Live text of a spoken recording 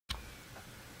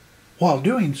while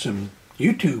doing some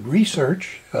YouTube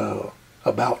research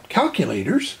about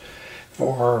calculators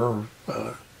for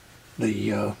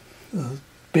the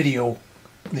earlier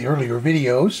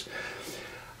videos,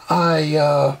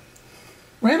 I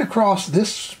ran across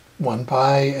this one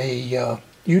by a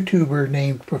YouTuber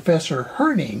named Professor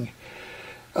Herning,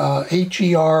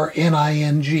 Herning,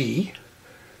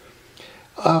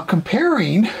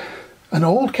 comparing an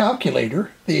old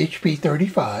calculator, the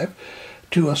HP35,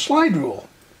 to a slide rule.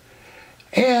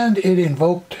 And it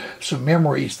invoked some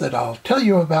memories that I'll tell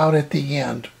you about at the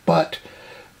end. But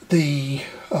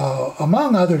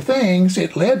among other things,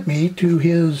 it led me to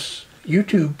his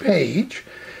YouTube page.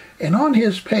 And on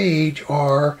his page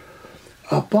are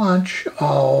a bunch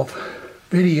of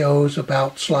videos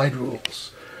about slide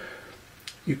rules.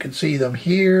 You can see them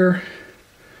here.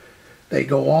 They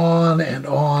go on and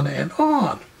on and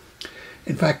on.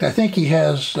 In fact, I think he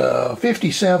has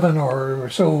 57 or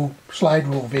so slide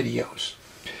rule videos.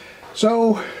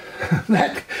 So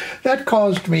that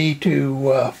caused me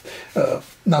to,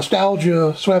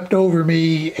 nostalgia swept over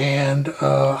me, and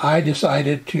I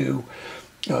decided to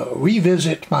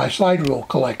revisit my slide rule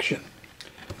collection.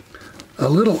 A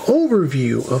little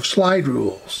overview of slide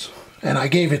rules, and I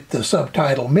gave it the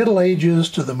subtitle, Middle Ages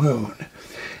to the Moon.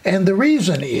 And the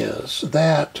reason is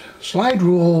that slide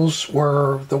rules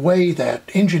were the way that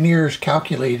engineers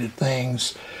calculated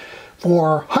things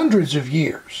for hundreds of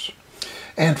years.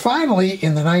 And finally,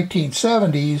 in the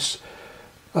 1970s,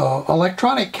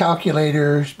 electronic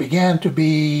calculators began to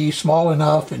be small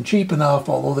enough and cheap enough,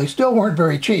 although they still weren't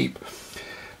very cheap,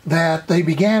 that they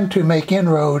began to make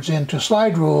inroads into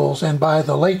slide rules, and by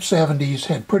the late 70s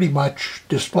had pretty much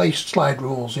displaced slide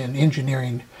rules in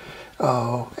engineering,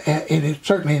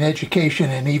 certainly in education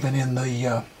and even in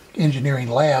the engineering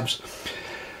labs.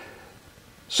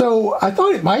 So I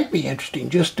thought it might be interesting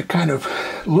just to kind of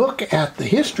look at the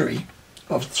history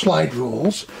of slide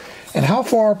rules and how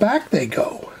far back they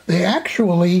go. They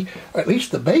actually, at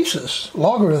least the basis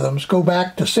logarithms, go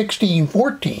back to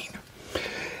 1614.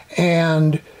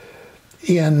 And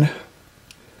in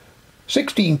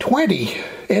 1620,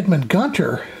 Edmund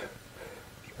Gunter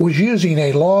was using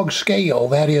a log scale,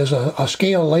 that is a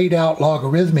scale laid out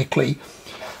logarithmically,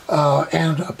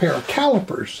 and a pair of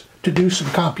calipers to do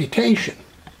some computation.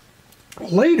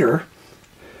 Later,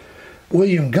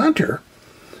 William Gunter,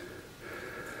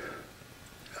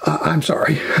 I'm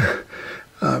sorry,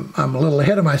 I'm a little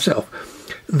ahead of myself.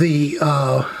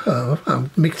 I'm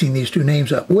mixing these two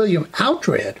names up. William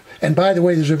Outred, and by the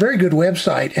way, there's a very good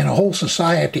website and a whole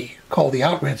society called the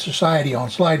Outred Society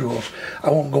on slide rules. I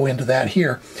won't go into that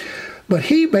here. But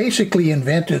he basically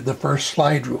invented the first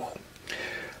slide rule.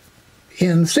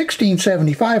 In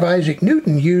 1675, Isaac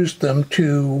Newton used them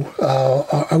to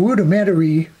a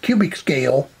rudimentary cubic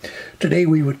scale, today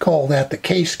we would call that the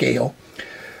K-scale,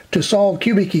 to solve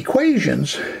cubic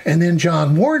equations, and then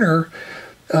John Warner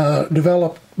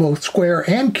developed both square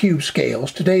and cube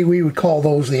scales. Today we would call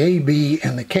those the A, B,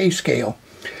 and the K scale.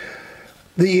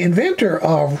 The inventor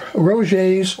of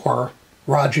Roget's, or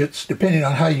Roget's, depending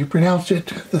on how you pronounce it,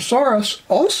 Thesaurus,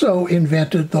 also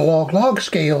invented the log-log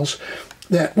scales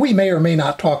that we may or may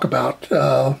not talk about.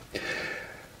 Then,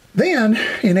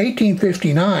 in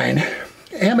 1859,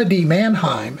 Amédée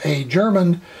Mannheim, a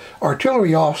German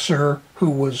artillery officer who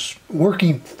was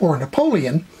working for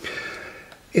Napoleon,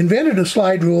 invented a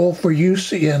slide rule for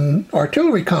use in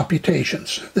artillery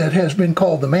computations that has been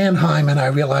called the Mannheim, and I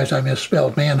realize I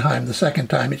misspelled Mannheim the second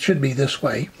time. It should be this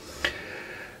way.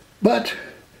 But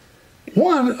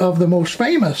one of the most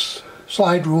famous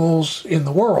slide rules in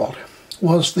the world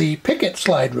was the Pickett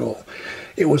slide rule.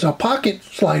 It was a pocket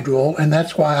slide rule, and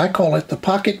that's why I call it the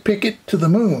Pocket Pickett to the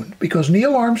Moon, because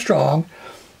Neil Armstrong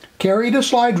carried a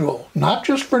slide rule, not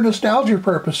just for nostalgia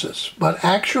purposes, but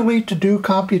actually to do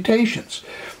computations.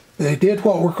 They did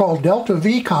what were called delta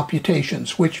V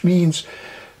computations, which means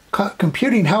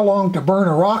computing how long to burn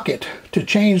a rocket to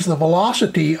change the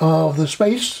velocity of the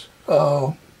space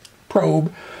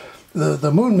probe,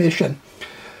 the moon mission,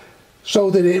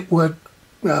 so that it would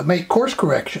make course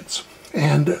corrections.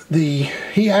 And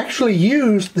he actually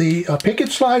used the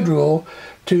Pickett slide rule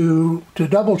to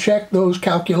double check those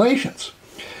calculations.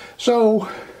 So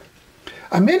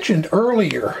I mentioned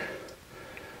earlier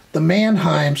the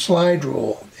Mannheim slide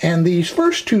rule, and these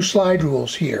first two slide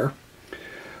rules here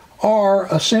are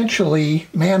essentially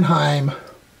Mannheim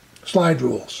slide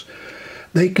rules.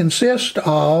 They consist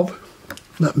of,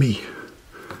 let me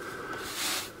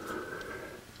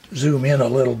zoom in a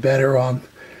little better on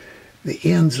the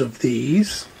ends of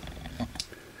these.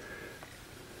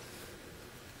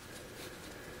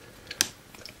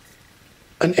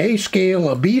 An A scale,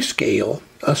 a B scale,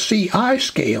 a CI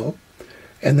scale,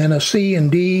 and then a C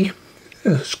and D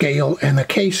scale, and a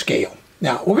K scale.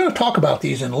 Now, we're going to talk about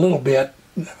these in a little bit,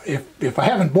 if I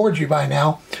haven't bored you by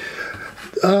now.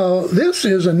 This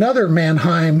is another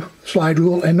Mannheim slide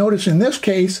rule, and notice in this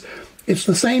case, it's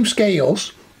the same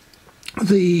scales,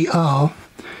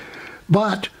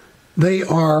 but they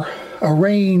are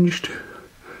arranged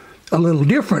a little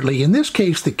differently. In this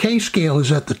case, the K scale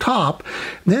is at the top,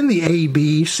 then the A,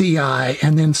 B, C, I,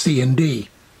 and then C and D.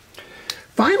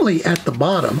 Finally, at the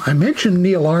bottom, I mentioned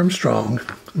Neil Armstrong.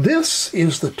 This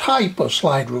is the type of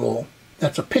slide rule,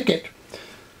 that's a picket,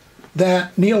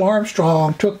 that Neil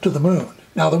Armstrong took to the moon.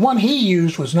 Now, the one he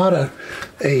used was not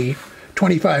a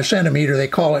 25 centimeter. They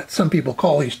call it, some people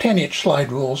call these 10-inch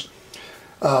slide rules.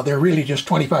 They're really just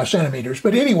 25 centimeters.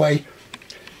 But anyway,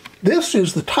 this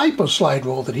is the type of slide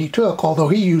rule that he took, although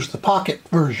he used the pocket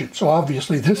version. So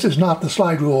obviously, this is not the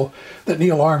slide rule that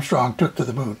Neil Armstrong took to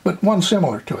the moon, but one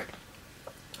similar to it.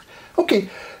 Okay,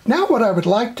 now what I would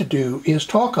like to do is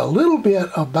talk a little bit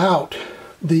about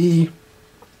the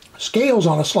scales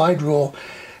on a slide rule,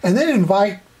 and then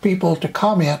invite people to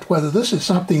comment whether this is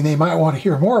something they might want to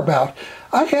hear more about.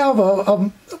 I have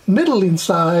a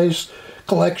middling-sized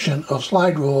collection of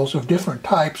slide rules of different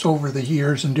types over the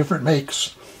years and different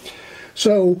makes.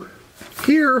 So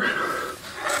here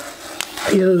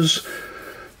is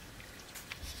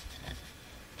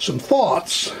some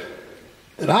thoughts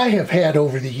that I have had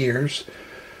over the years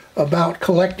about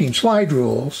collecting slide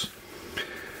rules.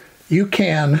 You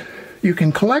can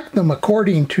collect them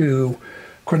according to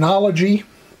chronology,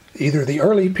 either the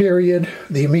early period,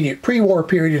 the immediate pre-war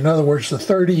period, in other words, the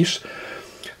 30s.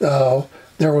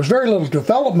 There was very little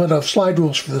development of slide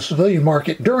rules for the civilian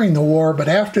market during the war, but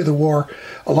after the war,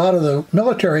 a lot of the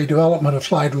military development of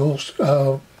slide rules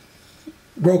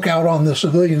broke out on the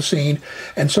civilian scene,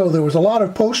 and so there was a lot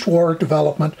of post-war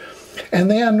development.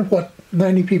 And then what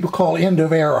many people call end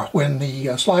of era, when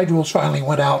the slide rules finally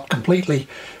went out completely,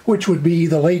 which would be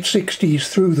the late 60s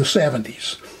through the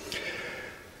 70s.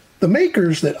 The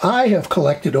makers that I have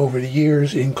collected over the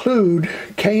years include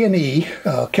K&E,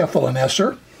 Keffel and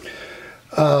Esser,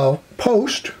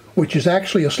 Post, which is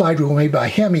actually a slide rule made by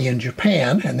Hemi in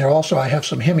Japan, and there also I have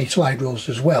some Hemi slide rules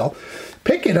as well.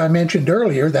 Pickett, I mentioned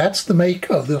earlier, that's the make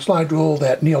of the slide rule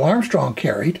that Neil Armstrong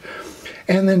carried.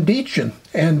 And then Dietzen,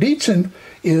 and Dietzen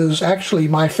is actually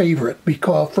my favorite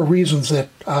because for reasons that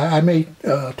I may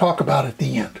talk about at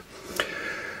the end.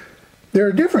 There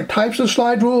are different types of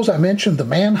slide rules. I mentioned the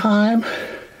Mannheim.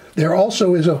 There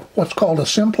also is what's called a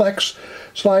simplex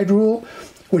slide rule,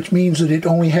 which means that it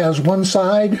only has one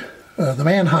side. The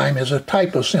Mannheim is a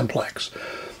type of simplex.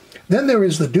 Then there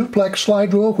is the duplex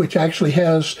slide rule, which actually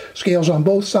has scales on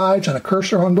both sides and a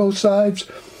cursor on both sides.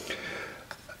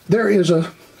 There is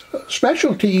a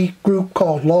specialty group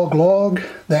called log-log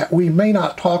that we may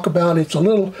not talk about. It's a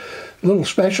little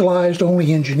specialized.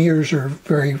 Only engineers are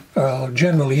very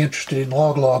generally interested in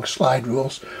log-log slide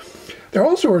rules. There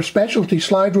also are specialty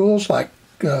slide rules like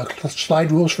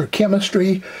slide rules for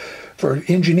chemistry, for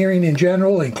engineering in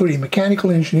general, including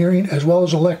mechanical engineering, as well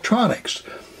as electronics.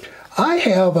 I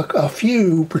have a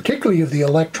few, particularly of the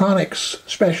electronics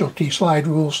specialty slide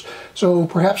rules, so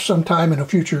perhaps sometime in a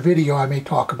future video I may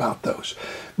talk about those.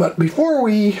 But before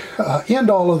we end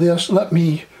all of this, let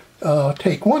me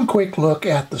take one quick look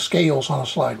at the scales on a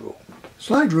slide rule.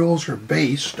 Slide rules are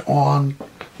based on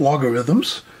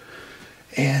logarithms,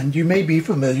 and you may be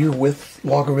familiar with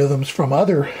logarithms from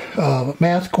other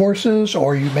math courses,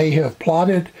 or you may have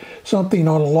plotted something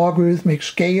on a logarithmic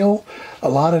scale. A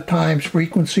lot of times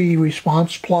frequency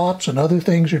response plots and other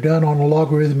things are done on a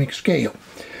logarithmic scale.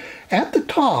 At the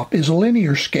top is a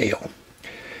linear scale,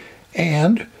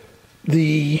 and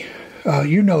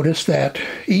you notice that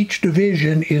each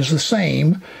division is the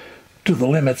same to the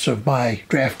limits of my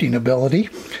drafting ability,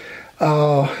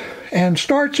 and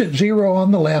starts at 0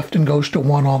 on the left and goes to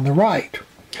 1 on the right.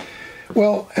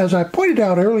 Well, as I pointed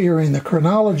out earlier in the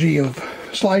chronology of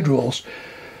slide rules,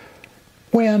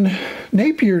 when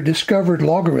Napier discovered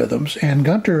logarithms and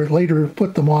Gunter later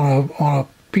put them on a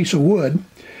piece of wood,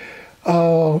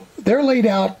 they're laid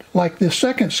out like this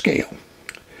second scale,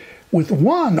 with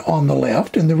 1 on the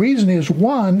left, and the reason is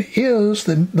 1 is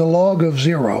the log of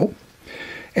 0,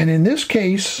 and in this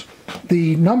case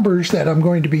the numbers that I'm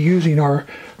going to be using are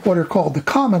what are called the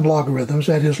common logarithms,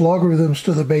 that is logarithms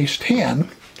to the base 10.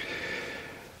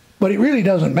 But it really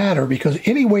doesn't matter, because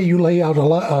any way you lay out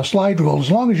a slide rule,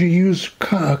 as long as you use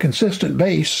a consistent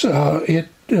base,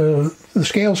 the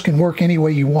scales can work any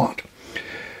way you want.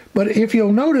 But if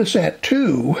you'll notice at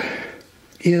 2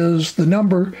 is the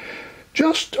number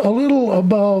just a little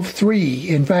above 3.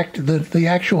 In fact, the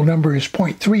actual number is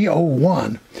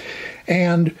 0.301.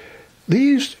 And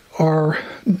these are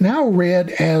now read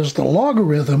as the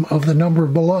logarithm of the number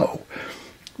below.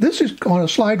 This is on a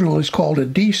slide rule is called a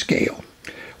D-scale.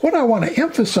 What I want to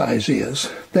emphasize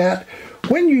is that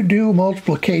when you do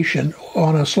multiplication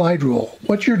on a slide rule,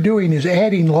 what you're doing is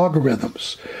adding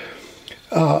logarithms,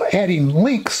 adding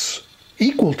lengths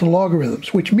equal to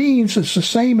logarithms, which means it's the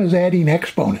same as adding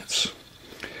exponents.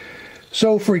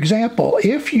 So, for example,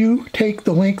 if you take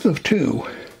the length of 2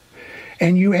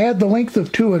 and you add the length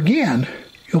of 2 again,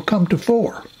 you'll come to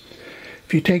 4.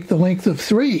 If you take the length of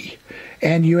 3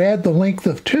 and you add the length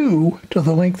of 2 to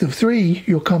the length of 3,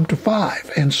 you'll come to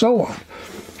 5, and so on.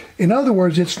 In other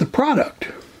words, it's the product.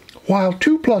 While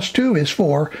 2 plus 2 is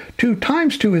 4, 2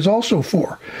 times 2 is also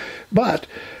 4. But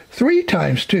 3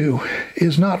 times 2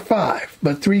 is not 5,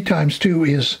 but 3 times 2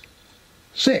 is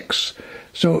 6.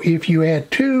 So if you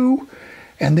add 2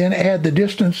 and then add the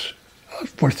distance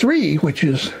for 3, which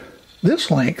is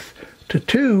this length, to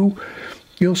 2,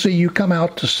 you'll see you come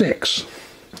out to 6.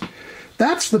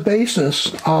 That's the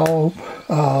basis of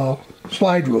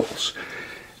slide rules.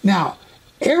 Now,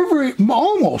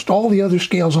 almost all the other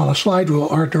scales on a slide rule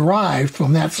are derived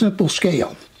from that simple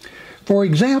scale. For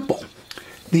example,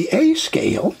 the A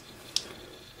scale,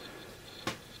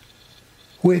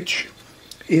 which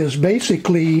is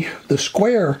basically the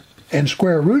square and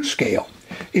square root scale,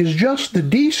 is just the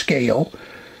D scale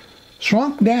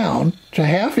shrunk down to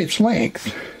half its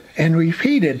length and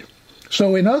repeated.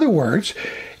 So in other words,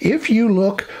 if you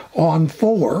look on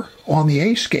 4 on the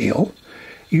A scale,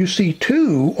 you see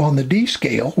 2 on the D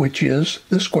scale, which is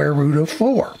the square root of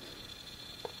 4.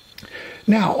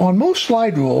 Now, on most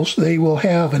slide rules, they will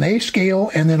have an A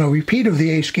scale and then a repeat of the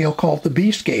A scale called the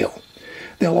B scale.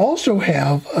 They'll also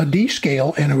have a D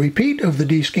scale and a repeat of the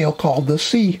D scale called the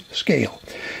C scale.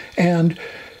 And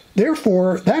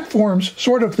therefore, that forms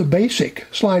sort of the basic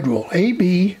slide rule, A,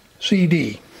 B, C,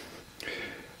 D.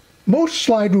 Most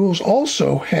slide rules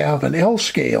also have an L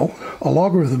scale, a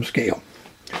logarithm scale.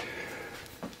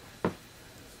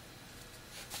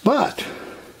 But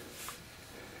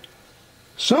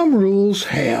some rules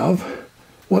have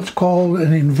what's called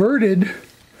an inverted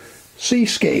C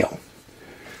scale,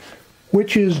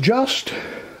 which is just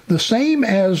the same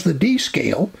as the D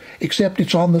scale, except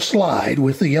it's on the slide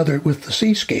with the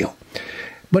C scale.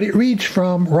 But it reads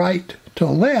from right to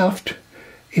left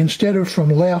instead of from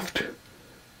left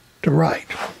to right.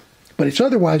 But it's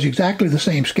otherwise exactly the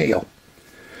same scale.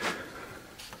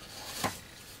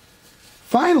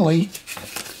 Finally,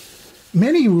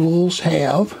 many rules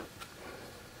have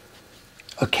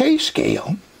a K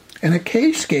scale, and a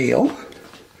K scale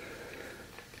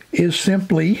is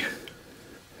simply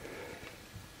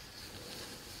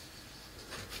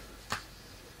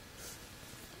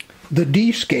the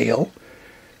D scale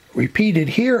repeated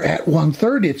here at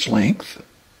 1/3 its length,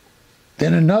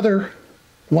 then another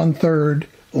 1/3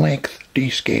 length D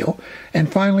scale,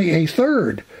 and finally a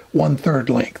third 1/3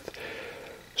 length.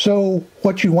 So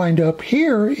what you wind up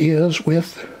here is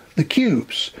with the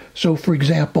cubes. So for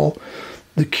example,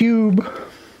 the cube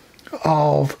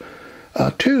of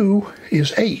 2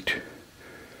 is 8.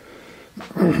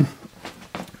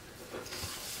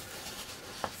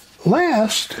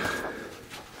 Last,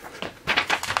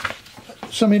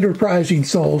 some enterprising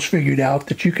souls figured out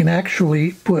that you can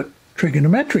actually put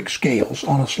trigonometric scales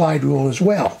on a slide rule as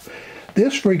well.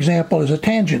 This, for example, is a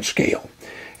tangent scale,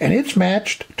 and it's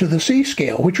matched to the C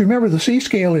scale, which, remember, the C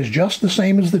scale is just the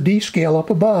same as the D scale up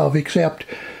above, except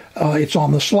it's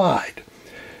on the slide.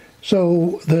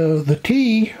 So the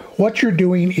T, what you're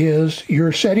doing is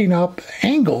you're setting up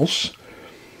angles,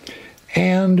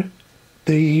 and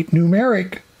the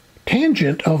numeric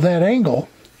tangent of that angle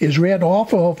is read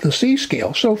off of the C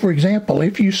scale. So, for example,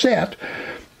 if you set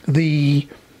the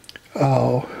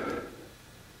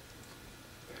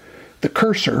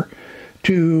cursor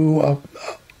to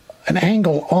an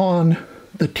angle on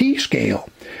the T scale,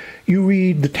 you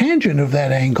read the tangent of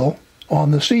that angle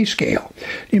on the C scale.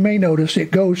 You may notice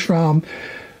it goes from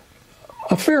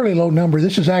a fairly low number,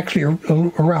 this is actually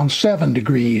around 7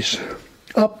 degrees,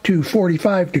 up to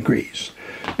 45 degrees.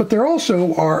 But there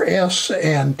also are S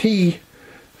and T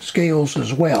scales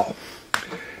as well.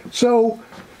 So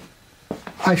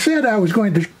I said I was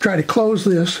going to try to close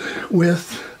this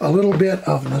with a little bit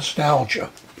of nostalgia.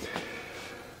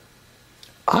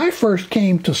 I first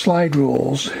came to slide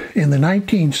rules in the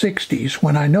 1960s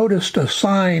when I noticed a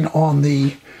sign on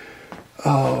the,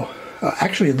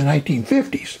 actually in the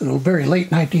 1950s, the very late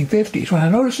 1950s, when I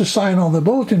noticed a sign on the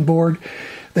bulletin board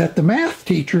that the math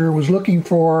teacher was looking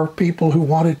for people who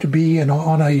wanted to be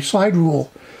on a slide rule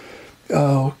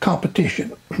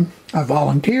competition. I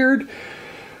volunteered.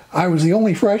 I was the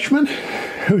only freshman,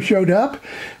 who showed up,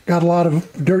 got a lot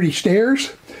of dirty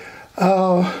stares.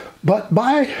 But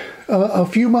by a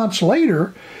few months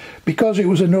later, because it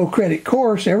was a no-credit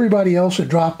course, everybody else had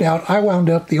dropped out. I wound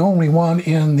up the only one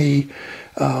on the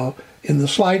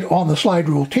slide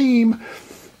rule team.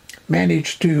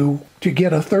 Managed to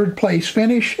get a third place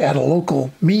finish at a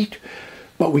local meet,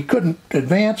 but we couldn't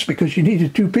advance because you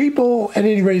needed 2 people. At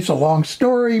any rate, it's a long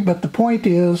story, but the point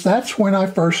is that's when I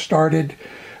first started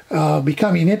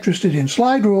becoming interested in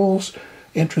slide rules.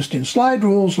 Interest in slide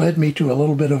rules led me to a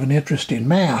little bit of an interest in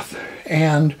math.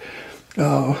 And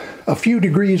a few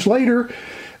degrees later,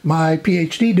 my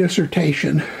PhD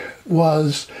dissertation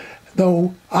was,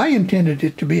 though I intended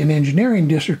it to be an engineering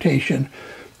dissertation,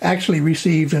 actually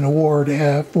received an award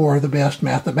for the best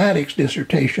mathematics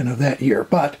dissertation of that year.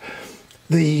 But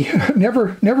the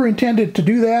never intended to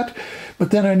do that,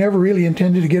 but then I never really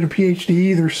intended to get a PhD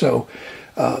either, so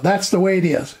that's the way it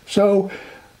is. So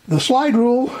the slide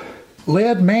rule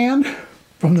led man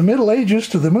from the Middle Ages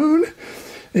to the moon.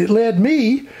 It led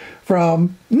me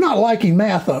from not liking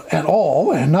math at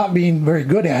all and not being very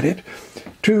good at it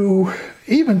to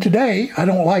even today, I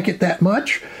don't like it that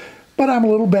much, but I'm a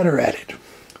little better at it.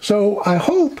 So I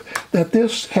hope that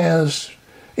this has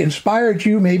inspired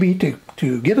you maybe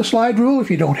to get a slide rule if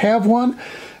you don't have one.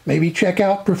 Maybe check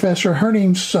out Professor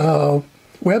Herning's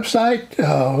website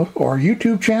or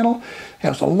YouTube channel.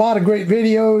 Has a lot of great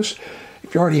videos.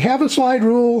 If you already have a slide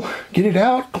rule, get it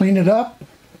out, clean it up,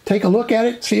 take a look at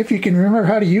it, see if you can remember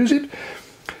how to use it.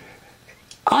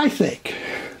 I think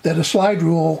that a slide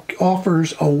rule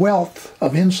offers a wealth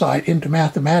of insight into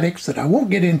mathematics that I won't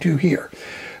get into here.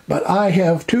 But I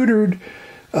have tutored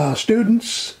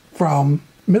students from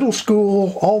middle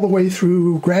school all the way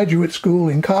through graduate school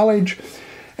in college.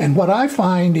 And what I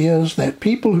find is that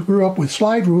people who grew up with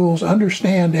slide rules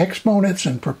understand exponents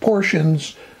and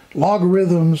proportions,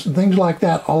 logarithms, and things like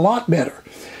that a lot better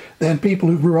than people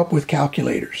who grew up with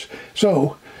calculators.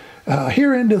 So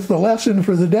here endeth the lesson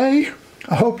for the day.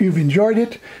 I hope you've enjoyed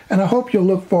it, and I hope you'll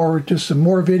look forward to some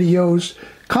more videos.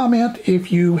 Comment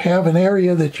if you have an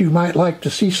area that you might like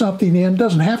to see something in.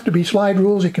 Doesn't have to be slide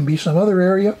rules, it can be some other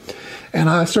area, and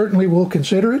I certainly will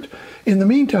consider it. In the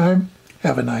meantime,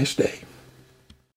 have a nice day.